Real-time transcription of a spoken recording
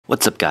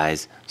What's up,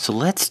 guys? So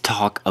let's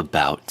talk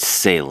about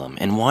Salem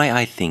and why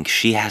I think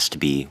she has to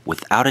be,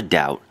 without a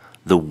doubt,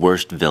 the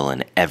worst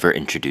villain ever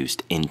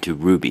introduced into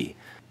RWBY.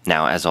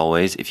 Now, as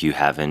always, if you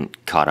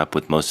haven't caught up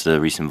with most of the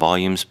recent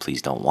volumes,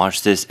 please don't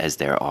watch this as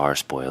there are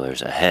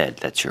spoilers ahead.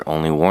 That's your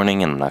only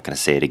warning, and I'm not going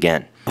to say it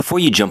again. Before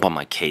you jump on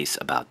my case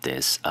about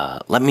this,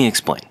 let me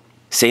explain.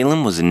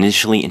 Salem was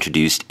initially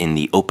introduced in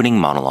the opening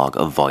monologue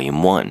of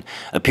Volume 1,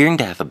 appearing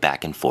to have a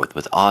back and forth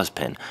with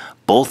Ozpin,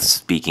 both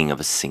speaking of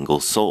a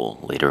single soul,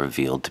 later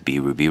revealed to be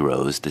Ruby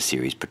Rose, the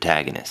series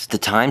protagonist. At the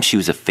time, she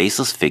was a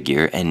faceless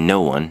figure, and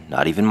no one,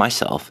 not even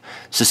myself,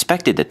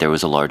 suspected that there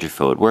was a larger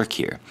foe at work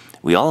here.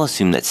 We all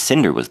assumed that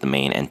Cinder was the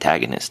main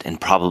antagonist, and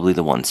probably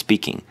the one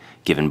speaking,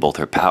 given both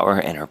her power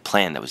and her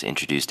plan that was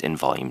introduced in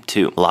Volume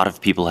 2. A lot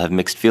of people have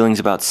mixed feelings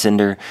about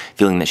Cinder,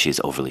 feeling that she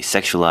is overly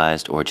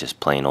sexualized or just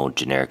plain old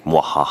generic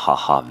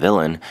mwahahaha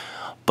villain,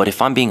 but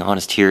if I'm being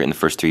honest here, in the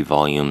first 3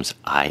 volumes,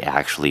 I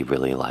actually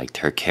really liked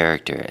her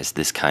character as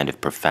this kind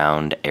of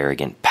profound,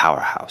 arrogant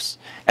powerhouse.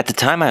 At the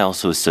time, I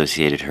also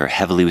associated her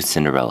heavily with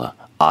Cinderella,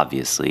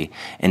 obviously,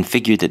 and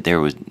figured that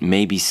there was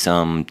maybe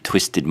some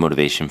twisted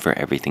motivation for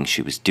everything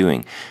she was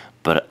doing.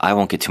 But I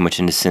won't get too much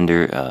into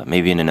Cinder,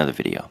 maybe in another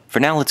video. For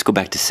now, let's go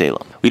back to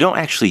Salem. We don't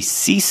actually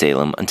see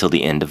Salem until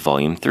the end of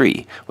Volume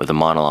 3, where the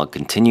monologue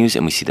continues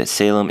and we see that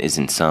Salem is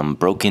in some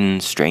broken,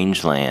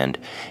 strange land,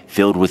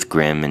 filled with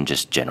grim and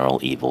just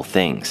general evil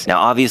things. Now,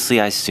 obviously,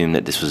 I assume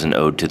that this was an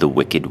ode to the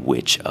Wicked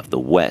Witch of the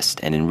West,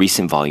 and in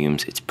recent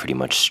volumes, it's pretty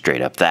much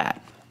straight up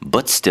that.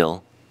 But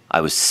still,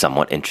 I was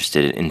somewhat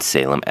interested in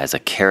Salem as a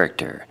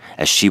character,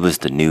 as she was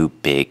the new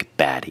big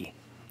baddie.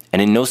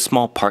 And in no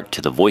small part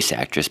to the voice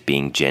actress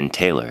being Jen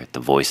Taylor,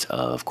 the voice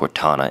of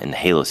Cortana in the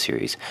Halo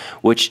series,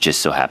 which just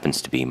so happens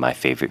to be my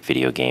favorite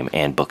video game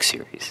and book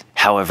series.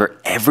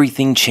 However,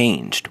 everything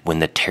changed when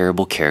the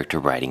terrible character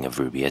writing of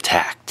RWBY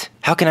attacked.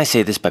 How can I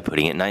say this by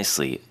putting it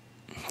nicely?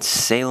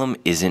 Salem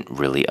isn't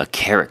really a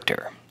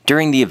character.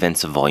 During the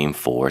events of Volume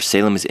 4,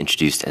 Salem is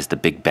introduced as the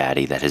big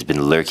baddie that has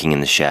been lurking in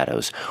the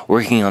shadows,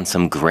 working on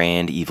some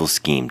grand evil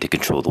scheme to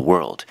control the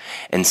world,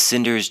 and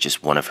Cinder is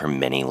just one of her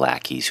many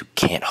lackeys who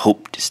can't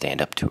hope to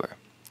stand up to her.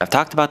 I've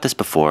talked about this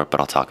before, but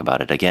I'll talk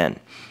about it again.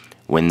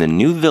 When the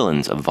new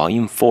villains of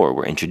Volume 4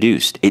 were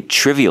introduced, it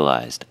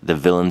trivialized the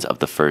villains of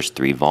the first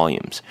 3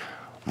 volumes.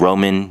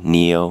 Roman,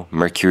 Neo,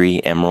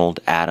 Mercury, Emerald,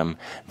 Adam,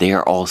 they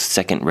are all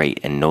second-rate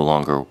and no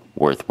longer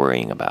worth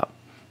worrying about.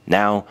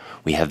 Now,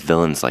 we have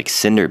villains like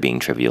Cinder being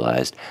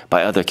trivialized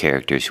by other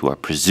characters who are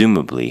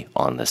presumably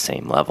on the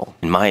same level.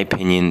 In my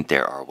opinion,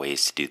 there are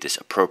ways to do this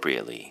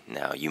appropriately.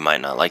 Now, you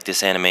might not like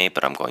this anime,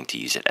 but I'm going to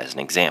use it as an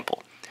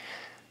example.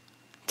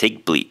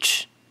 Take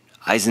Bleach.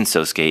 Aizen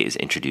Sosuke is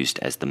introduced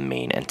as the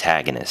main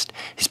antagonist.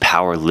 His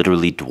power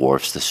literally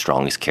dwarfs the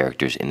strongest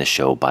characters in the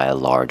show by a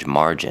large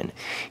margin.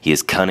 He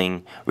is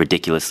cunning,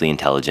 ridiculously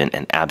intelligent,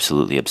 and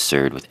absolutely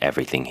absurd with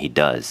everything he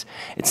does.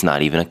 It's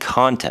not even a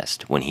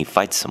contest when he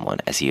fights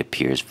someone, as he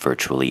appears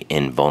virtually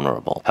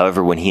invulnerable.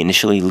 However, when he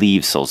initially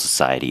leaves Soul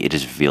Society, it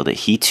is revealed that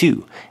he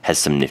too has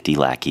some nifty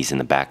lackeys in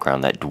the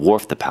background that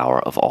dwarf the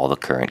power of all the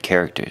current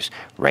characters,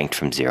 ranked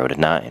from 0 to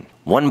 9.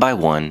 One by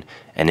one,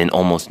 and in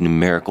almost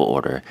numerical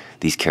order,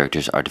 these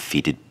characters are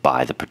defeated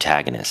by the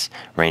protagonist,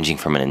 ranging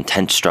from an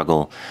intense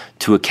struggle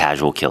to a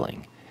casual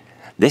killing.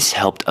 This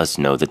helped us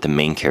know that the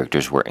main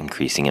characters were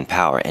increasing in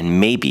power, and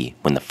maybe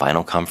when the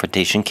final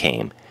confrontation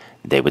came,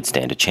 they would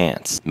stand a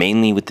chance.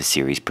 Mainly with the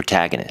series'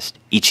 protagonist,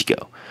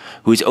 Ichigo,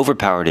 who is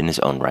overpowered in his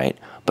own right,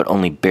 but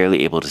only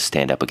barely able to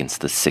stand up against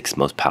the 6th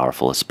most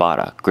powerful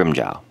Espada,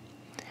 Grimmjow.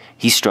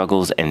 He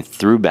struggles and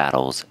through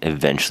battles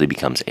eventually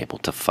becomes able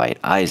to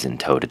fight Aizen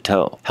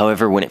toe-to-toe.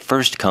 However, when it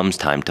first comes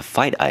time to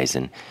fight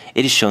Aizen,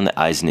 it is shown that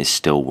Aizen is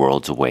still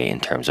worlds away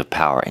in terms of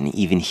power, and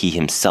even he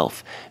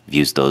himself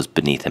views those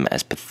beneath him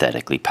as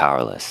pathetically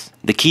powerless.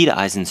 The key to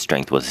Aizen's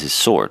strength was his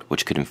sword,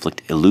 which could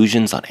inflict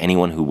illusions on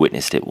anyone who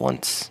witnessed it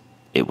once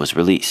it was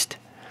released.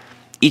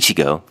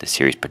 Ichigo, the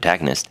series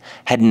protagonist,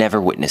 had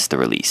never witnessed the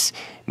release,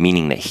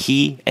 meaning that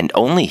he, and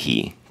only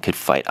he, could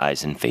fight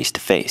Aizen face to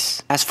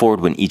face. Fast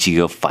forward when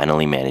Ichigo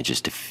finally manages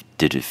to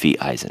defeat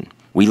Aizen.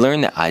 We learn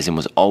that Aizen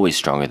was always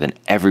stronger than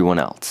everyone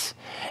else,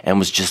 and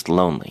was just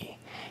lonely.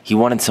 He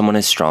wanted someone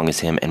as strong as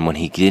him, and when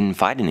he didn't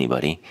fight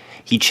anybody,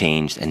 he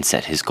changed and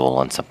set his goal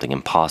on something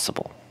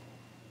impossible.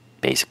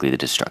 Basically the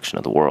destruction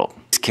of the world.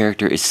 This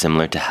character is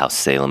similar to how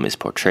Salem is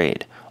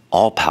portrayed.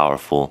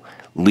 All-powerful,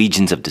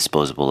 legions of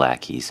disposable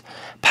lackeys,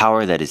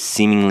 power that is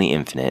seemingly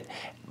infinite,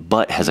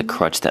 but has a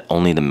crutch that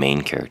only the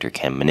main character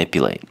can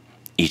manipulate.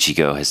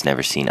 Ichigo has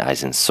never seen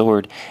Aizen's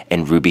sword,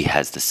 and RWBY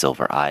has the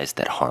silver eyes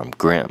that harm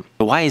Grimm.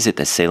 But why is it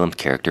that Salem's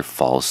character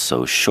falls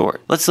so short?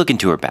 Let's look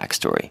into her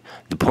backstory,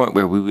 the point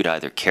where we would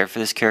either care for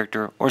this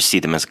character or see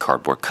them as a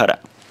cardboard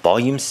cutout.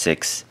 Volume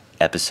 6,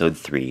 Episode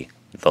 3,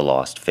 The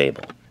Lost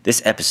Fable.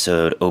 This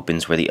episode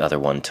opens where the other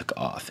one took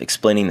off,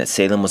 explaining that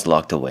Salem was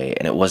locked away,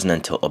 and it wasn't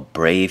until a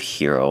brave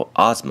hero,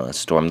 Ozma,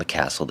 stormed the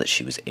castle that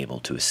she was able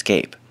to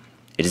escape.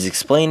 It is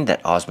explained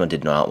that Ozma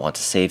did not want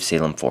to save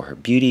Salem for her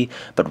beauty,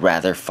 but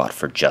rather fought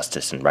for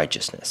justice and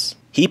righteousness.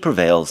 He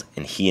prevails,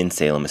 and he and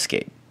Salem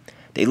escape.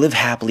 They live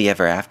happily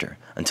ever after,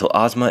 until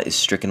Ozma is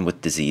stricken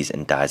with disease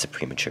and dies a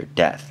premature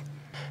death.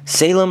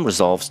 Salem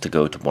resolves to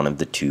go to one of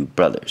the two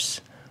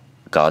brothers,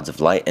 gods of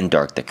light and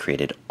dark that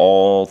created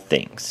all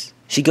things.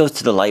 She goes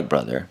to the light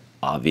brother,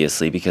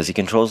 obviously because he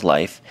controls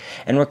life,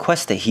 and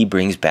requests that he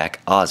brings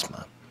back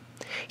Ozma.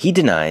 He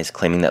denies,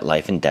 claiming that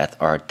life and death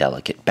are a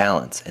delicate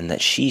balance, and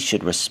that she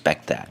should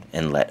respect that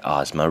and let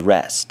Ozma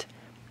rest.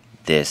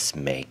 This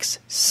makes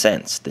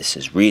sense. This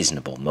is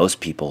reasonable. Most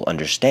people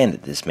understand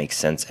that this makes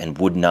sense and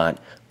would not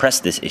press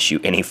this issue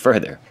any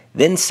further.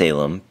 Then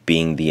Salem,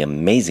 being the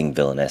amazing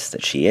villainess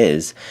that she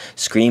is,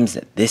 screams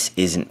that this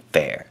isn't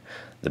fair.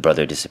 The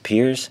brother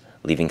disappears,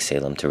 leaving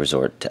Salem to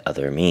resort to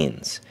other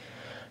means.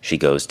 She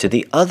goes to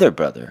the other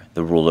brother,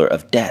 the ruler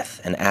of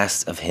death, and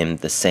asks of him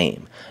the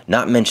same,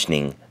 not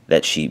mentioning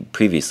that she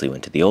previously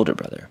went to the older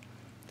brother.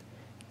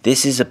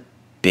 This is a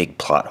big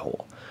plot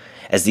hole,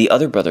 as the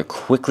other brother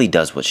quickly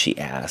does what she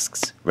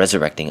asks,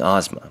 resurrecting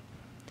Ozma.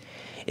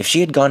 If she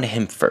had gone to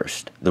him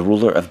first, the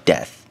ruler of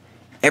death,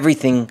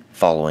 everything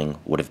following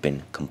would have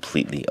been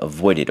completely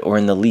avoided, or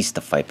in the least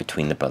the fight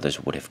between the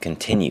brothers would have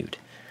continued.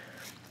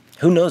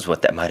 Who knows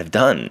what that might have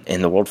done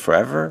in the world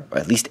forever, or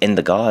at least in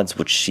the gods,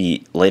 which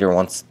she later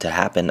wants to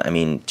happen. I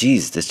mean,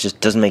 geez, this just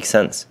doesn't make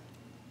sense.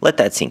 Let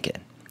that sink in.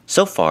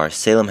 So far,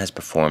 Salem has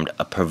performed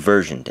a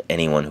perversion to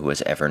anyone who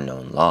has ever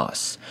known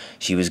loss.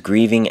 She was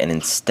grieving, and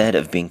instead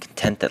of being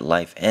content that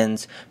life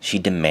ends, she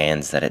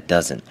demands that it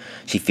doesn't.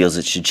 She feels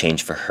it should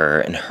change for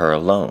her and her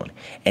alone,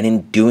 and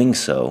in doing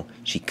so,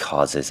 she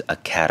causes a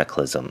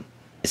cataclysm.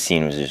 This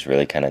scene was just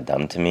really kind of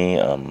dumb to me.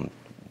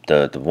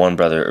 The one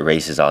brother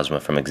erases Ozma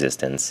from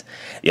existence,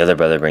 the other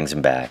brother brings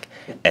him back,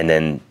 and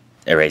then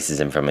erases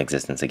him from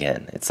existence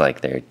again. It's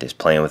like they're just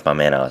playing with my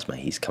man Ozma.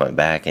 He's coming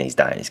back and he's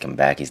dying. He's coming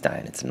back, he's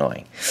dying. It's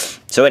annoying.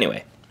 So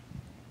anyway,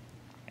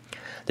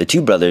 the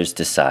two brothers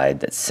decide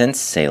that since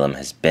Salem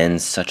has been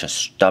such a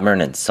stubborn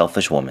and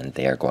selfish woman,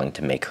 they are going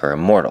to make her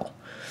immortal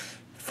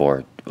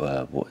for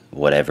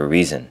whatever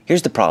reason.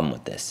 Here's the problem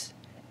with this.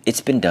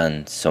 It's been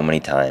done so many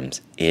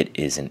times, it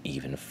isn't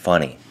even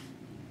funny.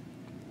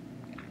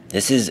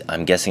 This is,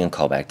 I'm guessing, a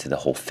callback to the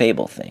whole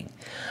fable thing.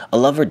 A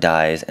lover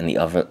dies and the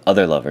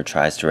other lover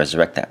tries to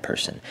resurrect that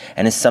person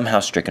and is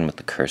somehow stricken with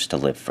the curse to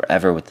live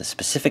forever with the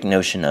specific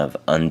notion of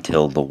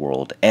until the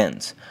world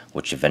ends,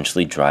 which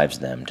eventually drives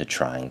them to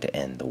trying to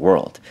end the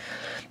world.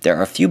 There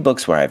are a few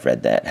books where I've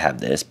read that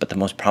have this, but the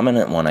most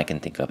prominent one I can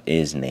think of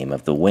is Name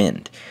of the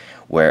Wind,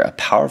 where a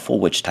powerful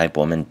witch-type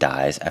woman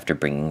dies after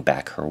bringing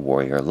back her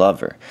warrior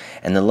lover,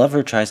 and the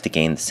lover tries to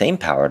gain the same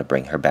power to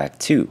bring her back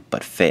too,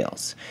 but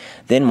fails.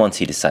 Then once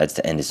he decides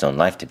to end his own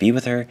life to be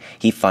with her,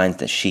 he finds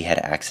that she had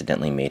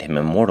accidentally made him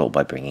immortal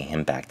by bringing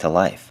him back to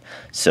life.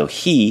 So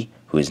he,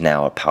 who is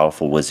now a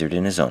powerful wizard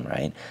in his own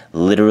right,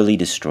 literally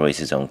destroys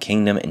his own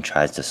kingdom and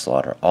tries to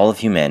slaughter all of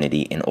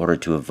humanity in order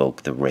to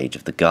evoke the rage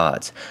of the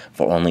gods,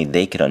 for only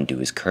they could undo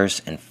his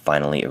curse and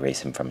finally erase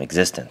him from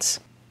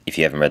existence. If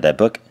you haven't read that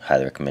book,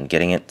 highly recommend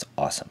getting it. It's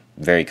awesome.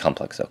 Very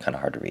complex though, kind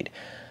of hard to read.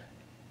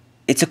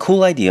 It's a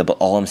cool idea, but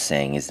all I'm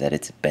saying is that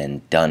it's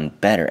been done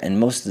better, and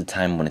most of the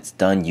time when it's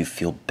done, you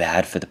feel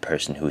bad for the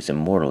person who is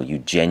immortal. You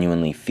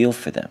genuinely feel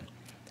for them.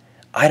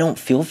 I don't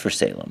feel for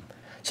Salem.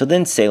 So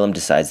then Salem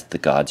decides that the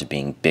gods are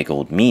being big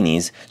old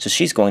meanies, so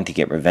she's going to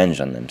get revenge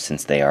on them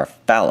since they are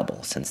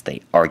fallible, since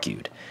they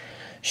argued.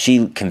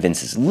 She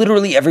convinces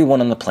literally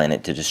everyone on the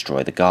planet to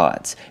destroy the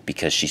gods,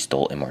 because she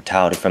stole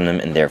immortality from them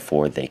and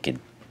therefore they could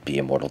be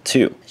immortal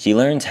too. She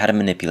learns how to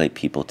manipulate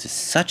people to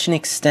such an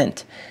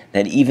extent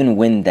that even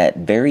when that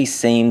very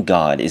same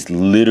god is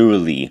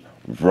literally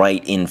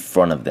right in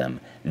front of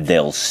them,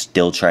 they'll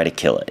still try to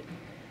kill it.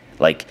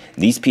 Like,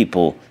 these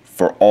people,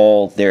 for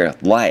all their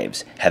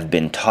lives, have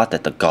been taught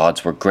that the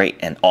gods were great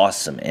and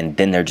awesome, and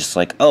then they're just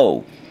like,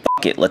 oh,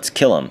 fuck it, let's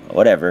kill them.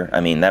 Whatever.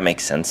 I mean, that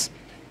makes sense.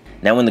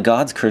 Now, when the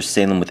gods cursed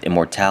Salem with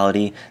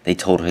immortality, they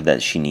told her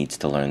that she needs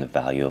to learn the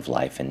value of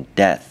life and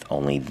death.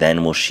 Only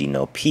then will she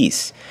know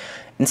peace.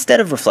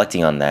 Instead of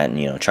reflecting on that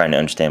and, trying to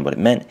understand what it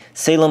meant,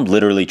 Salem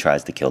literally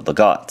tries to kill the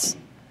gods.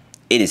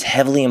 It is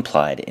heavily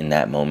implied in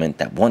that moment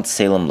that once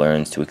Salem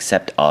learns to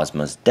accept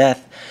Ozma's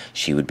death,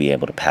 she would be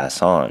able to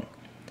pass on.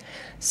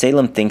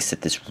 Salem thinks that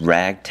this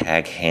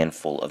ragtag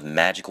handful of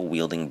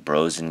magical-wielding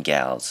bros and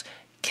gals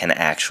can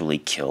actually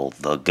kill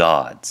the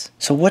gods.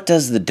 So what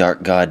does the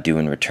Dark God do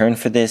in return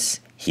for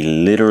this? He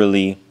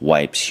literally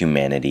wipes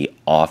humanity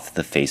off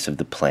the face of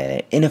the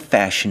planet in a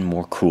fashion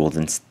more cruel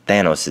than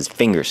Thanos'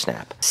 finger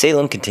snap.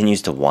 Salem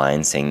continues to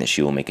whine, saying that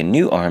she will make a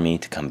new army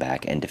to come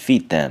back and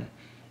defeat them.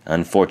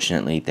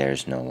 Unfortunately,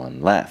 there's no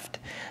one left.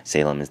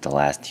 Salem is the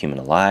last human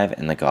alive,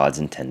 and the gods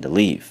intend to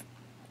leave.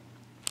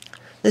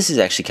 This is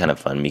actually kind of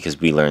fun because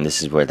we learn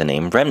this is where the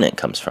name Remnant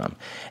comes from,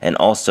 and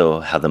also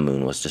how the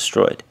moon was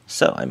destroyed.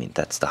 So,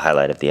 that's the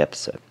highlight of the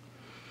episode.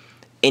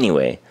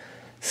 Anyway,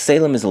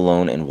 Salem is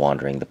alone and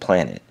wandering the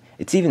planet.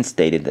 It's even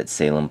stated that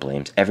Salem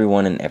blames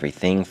everyone and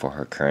everything for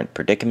her current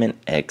predicament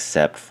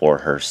except for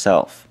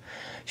herself.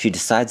 She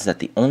decides that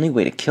the only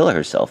way to kill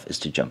herself is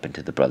to jump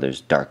into the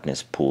brothers'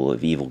 darkness pool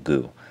of evil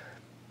goo.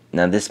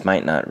 Now, this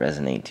might not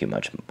resonate too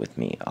much with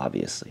me,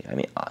 obviously. I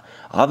mean,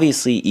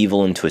 obviously,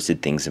 evil and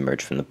twisted things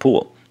emerge from the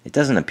pool. It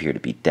doesn't appear to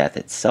be death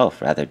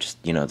itself, rather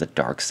just, the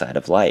dark side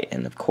of light.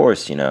 And of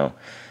course,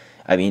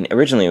 I mean,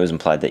 originally it was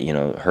implied that,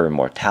 her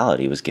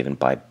immortality was given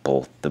by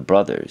both the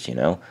brothers,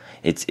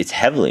 It's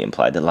heavily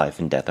implied that life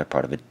and death are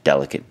part of a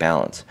delicate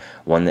balance,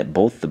 one that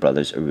both the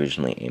brothers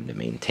originally aimed to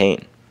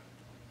maintain.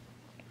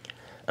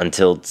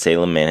 Until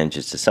Salem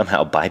manages to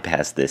somehow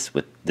bypass this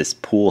with this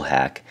pool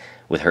hack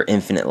with her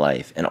infinite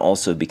life and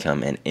also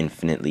become an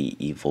infinitely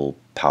evil,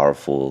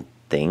 powerful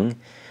thing.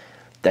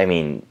 I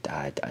mean,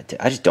 I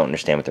just don't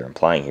understand what they're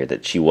implying here,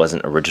 that she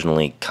wasn't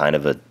originally kind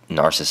of a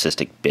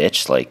narcissistic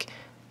bitch. Like,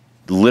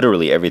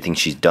 literally everything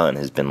she's done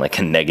has been like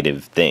a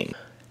negative thing.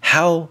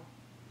 How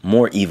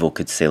more evil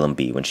could Salem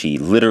be when she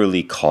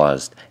literally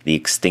caused the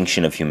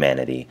extinction of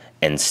humanity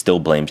and still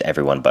blames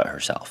everyone but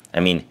herself? I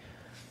mean,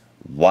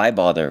 why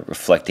bother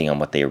reflecting on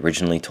what they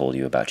originally told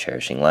you about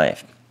cherishing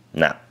life?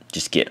 Nah,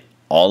 just get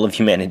all of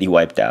humanity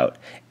wiped out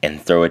and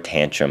throw a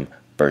tantrum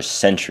for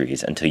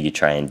centuries until you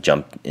try and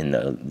jump in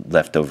the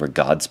leftover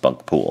god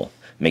spunk pool.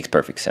 Makes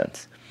perfect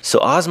sense. So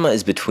Ozma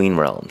is between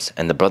realms,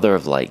 and the Brother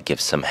of Light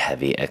gives some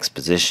heavy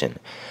exposition.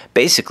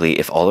 Basically,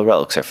 if all the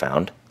relics are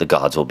found, the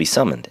gods will be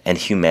summoned, and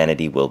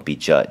humanity will be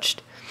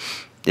judged.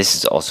 This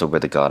is also where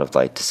the God of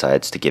Light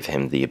decides to give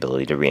him the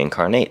ability to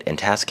reincarnate and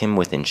task him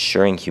with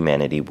ensuring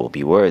humanity will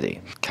be worthy.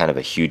 Kind of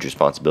a huge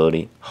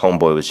responsibility.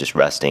 Homeboy was just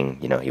resting,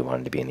 he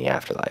wanted to be in the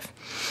afterlife.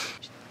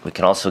 We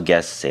can also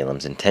guess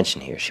Salem's intention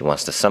here. She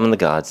wants to summon the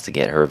gods to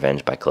get her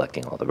revenge by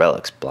collecting all the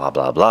relics, blah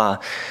blah blah.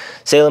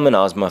 Salem and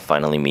Ozma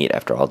finally meet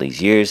after all these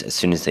years. As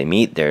soon as they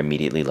meet, they're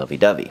immediately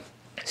lovey-dovey.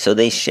 So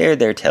they share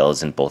their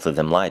tales and both of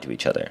them lie to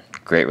each other.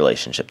 Great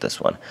relationship,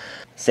 this one.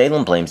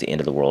 Salem blames the end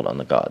of the world on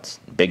the gods.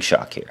 Big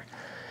shock here.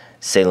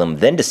 Salem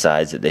then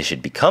decides that they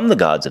should become the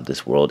gods of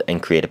this world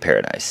and create a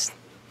paradise.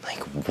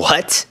 Like,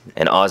 what?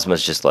 And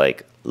Ozma's just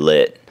like,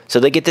 lit. So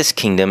they get this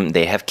kingdom,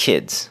 they have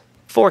kids.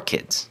 4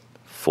 kids.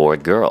 4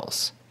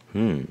 girls.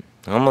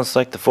 Almost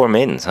like the 4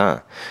 maidens, huh?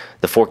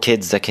 The 4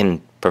 kids that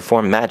can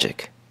perform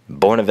magic.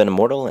 Born of an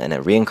immortal and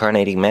a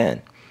reincarnating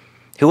man.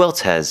 Who else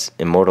has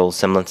immortal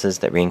semblances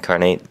that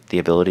reincarnate the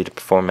ability to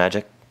perform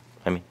magic?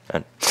 I mean,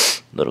 a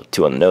little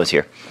too on the nose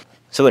here.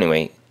 So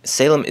anyway,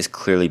 Salem is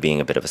clearly being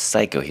a bit of a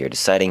psycho here,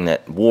 deciding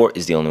that war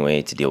is the only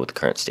way to deal with the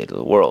current state of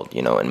the world.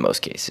 In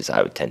most cases,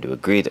 I would tend to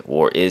agree that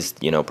war is,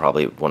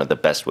 probably one of the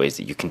best ways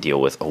that you can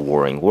deal with a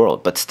warring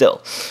world. But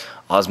still,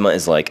 Ozma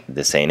is like,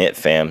 this ain't it,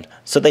 fam.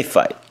 So they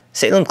fight.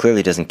 Salem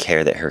clearly doesn't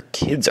care that her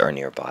kids are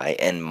nearby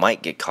and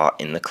might get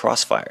caught in the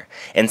crossfire,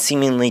 and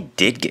seemingly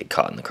did get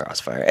caught in the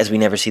crossfire, as we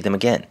never see them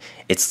again.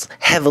 It's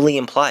heavily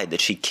implied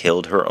that she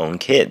killed her own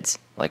kids.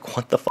 Like,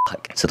 what the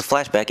fuck? So the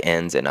flashback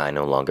ends, and I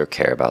no longer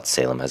care about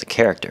Salem as a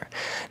character.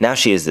 Now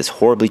she is this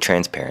horribly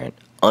transparent,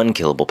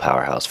 unkillable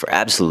powerhouse for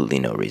absolutely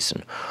no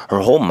reason. Her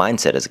whole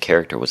mindset as a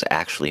character was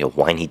actually a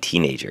whiny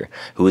teenager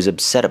who was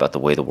upset about the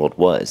way the world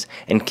was,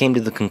 and came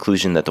to the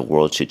conclusion that the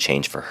world should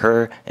change for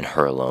her and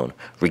her alone,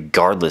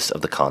 regardless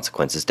of the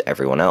consequences to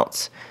everyone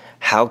else.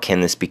 How can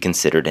this be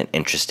considered an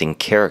interesting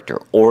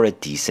character or a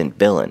decent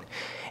villain?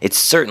 It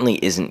certainly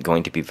isn't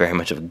going to be very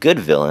much of a good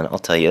villain, I'll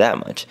tell you that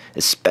much.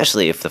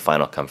 Especially if the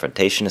final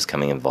confrontation is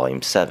coming in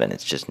Volume 7.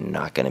 It's just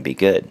not going to be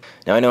good.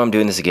 Now I know I'm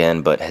doing this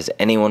again, but has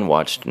anyone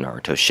watched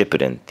Naruto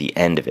Shippuden, the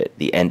end of it,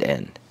 the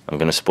end? I'm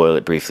going to spoil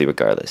it briefly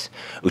regardless.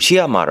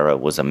 Uchiha Madara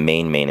was a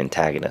main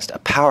antagonist, a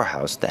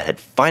powerhouse that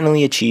had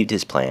finally achieved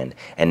his plan,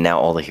 and now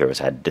all the heroes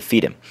had to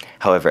defeat him.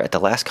 However, at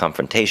the last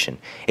confrontation,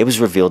 it was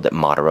revealed that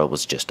Madara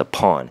was just a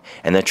pawn,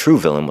 and the true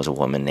villain was a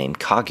woman named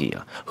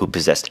Kaguya, who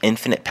possessed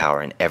infinite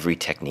power in every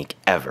technique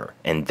ever,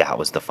 and that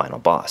was the final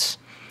boss.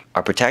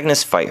 Our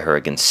protagonists fight her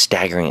against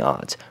staggering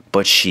odds,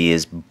 but she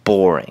is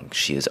boring.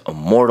 She is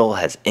immortal,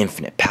 has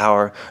infinite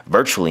power,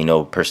 virtually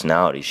no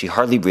personality. She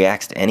hardly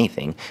reacts to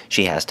anything.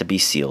 She has to be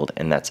sealed,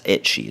 and that's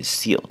it. She is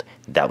sealed.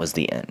 That was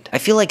the end. I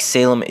feel like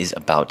Salem is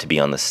about to be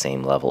on the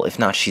same level, if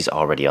not she's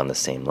already on the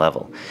same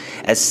level.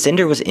 As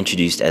Cinder was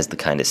introduced as the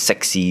kind of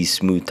sexy,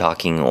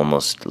 smooth-talking,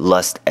 almost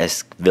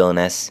lust-esque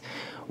villainess,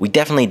 we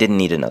definitely didn't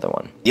need another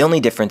one. The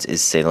only difference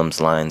is Salem's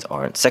lines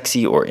aren't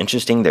sexy or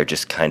interesting, they're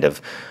just kind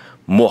of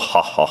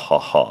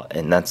mwahahaha,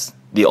 and that's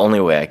the only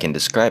way I can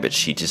describe it.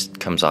 She just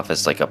comes off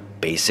as like a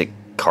basic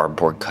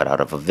cardboard cutout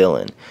of a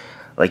villain.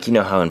 Like,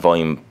 how in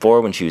Volume 4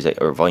 when she was,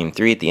 or Volume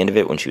 3 at the end of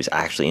it when she was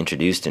actually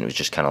introduced, and it was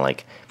just kind of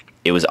like,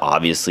 it was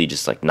obviously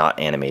just like not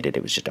animated,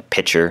 it was just a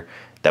picture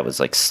that was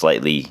like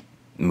slightly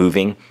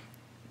moving.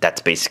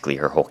 That's basically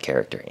her whole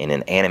character. In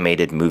an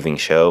animated moving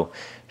show,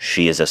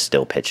 she is a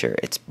still picture.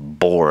 It's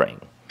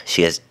boring.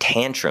 She has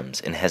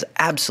tantrums and has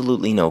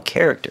absolutely no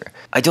character.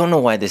 I don't know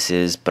why this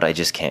is, but I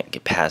just can't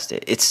get past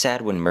it. It's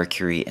sad when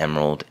Mercury,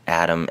 Emerald,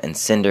 Adam, and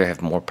Cinder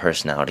have more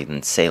personality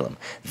than Salem.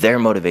 Their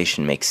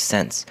motivation makes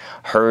sense.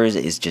 Hers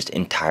is just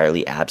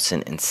entirely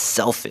absent and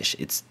selfish.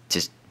 It's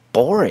just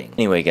boring.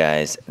 Anyway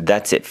guys,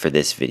 that's it for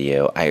this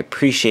video. I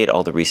appreciate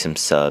all the recent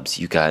subs.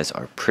 You guys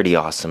are pretty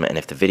awesome, and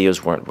if the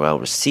videos weren't well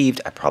received,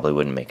 I probably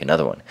wouldn't make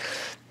another one.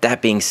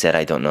 That being said,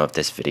 I don't know if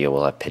this video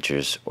will have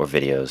pictures or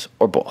videos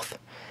or both.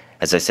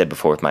 As I said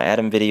before with my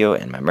Atom video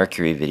and my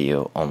Mercury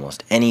video,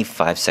 almost any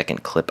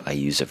 5-second clip I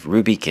use of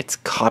RWBY gets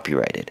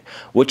copyrighted,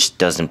 which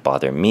doesn't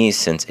bother me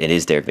since it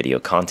is their video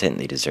content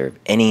and they deserve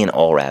any and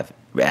all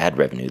ad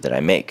revenue that I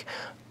make.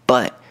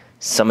 But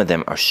some of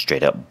them are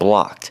straight up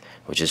blocked,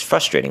 which is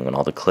frustrating when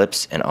all the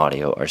clips and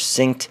audio are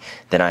synced.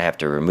 Then I have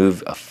to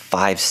remove a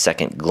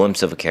 5-second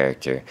glimpse of a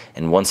character,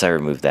 and once I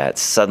remove that,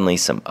 suddenly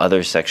some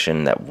other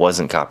section that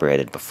wasn't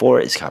copyrighted before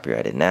is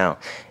copyrighted now,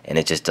 and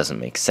it just doesn't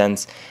make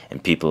sense.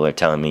 And people are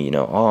telling me,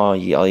 oh, all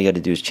you got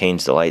to do is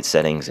change the light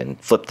settings and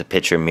flip the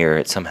picture, mirror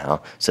it somehow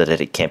so that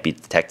it can't be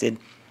detected.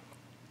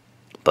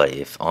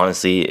 But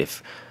honestly,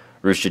 if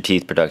Rooster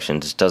Teeth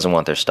Productions doesn't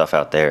want their stuff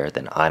out there,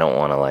 then I don't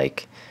want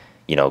to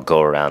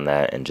go around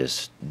that and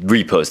just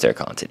repost their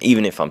content.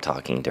 Even if I'm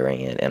talking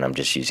during it and I'm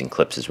just using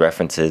clips as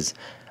references,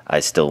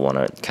 I still want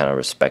to kind of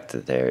respect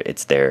that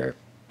it's their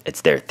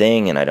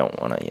thing, and I don't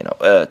want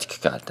to,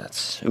 God,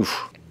 that's,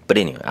 oof. But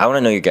anyway, I want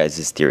to know your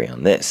guys' theory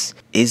on this.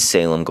 Is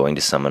Salem going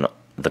to summon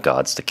the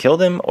gods to kill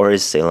them, or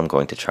is Salem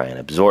going to try and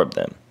absorb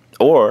them?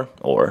 Or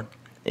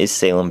is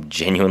Salem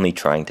genuinely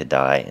trying to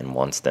die and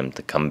wants them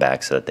to come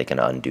back so that they can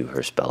undo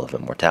her spell of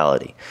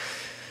immortality?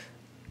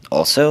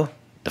 Also,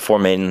 the 4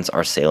 maidens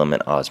are Salem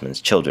and Osmond's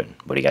children.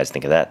 What do you guys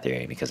think of that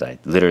theory? Because I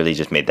literally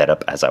just made that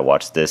up as I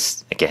watched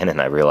this again,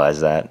 and I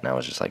realized that, and I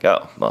was just like,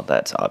 oh, well,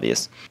 that's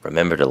obvious.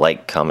 Remember to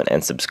like, comment,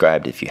 and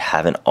subscribe if you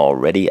haven't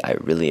already. I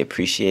really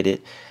appreciate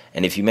it.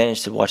 And if you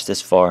managed to watch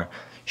this far,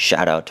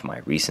 shout out to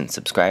my recent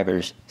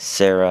subscribers,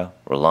 Sarah,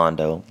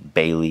 Rolando,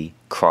 Bailey,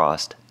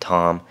 Crossed,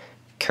 Tom,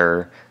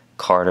 Kerr,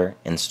 Carter,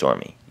 and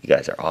Stormy. You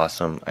guys are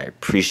awesome. I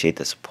appreciate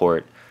the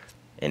support.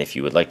 And if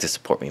you would like to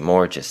support me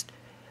more, just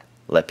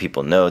let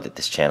people know that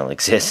this channel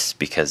exists,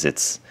 because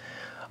it's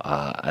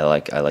I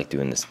like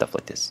doing this stuff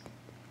like this.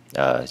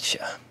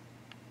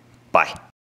 Bye.